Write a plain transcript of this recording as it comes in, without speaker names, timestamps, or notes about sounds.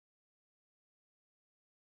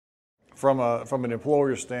From an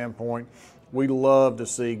employer standpoint, we love to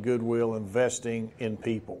see Goodwill investing in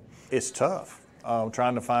people. It's tough.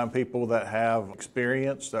 Trying to find people that have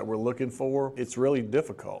experience that we're looking for, it's really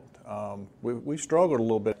difficult. We struggled a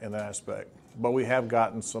little bit in that aspect, but we have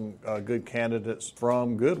gotten some good candidates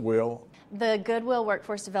from Goodwill. The Goodwill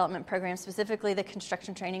Workforce Development Program, specifically the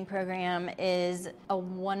construction training program, is a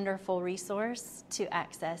wonderful resource to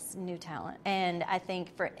access new talent. And I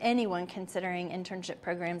think for anyone considering internship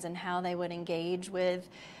programs and how they would engage with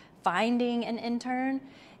finding an intern,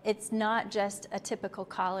 it's not just a typical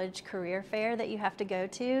college career fair that you have to go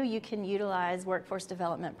to. You can utilize workforce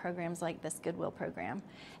development programs like this Goodwill program,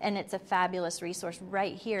 and it's a fabulous resource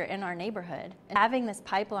right here in our neighborhood. And having this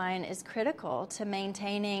pipeline is critical to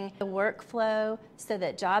maintaining the workflow so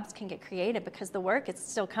that jobs can get created, because the work is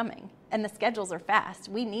still coming and the schedules are fast.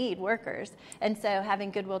 We need workers, and so having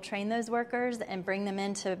Goodwill train those workers and bring them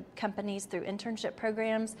into companies through internship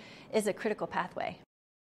programs is a critical pathway.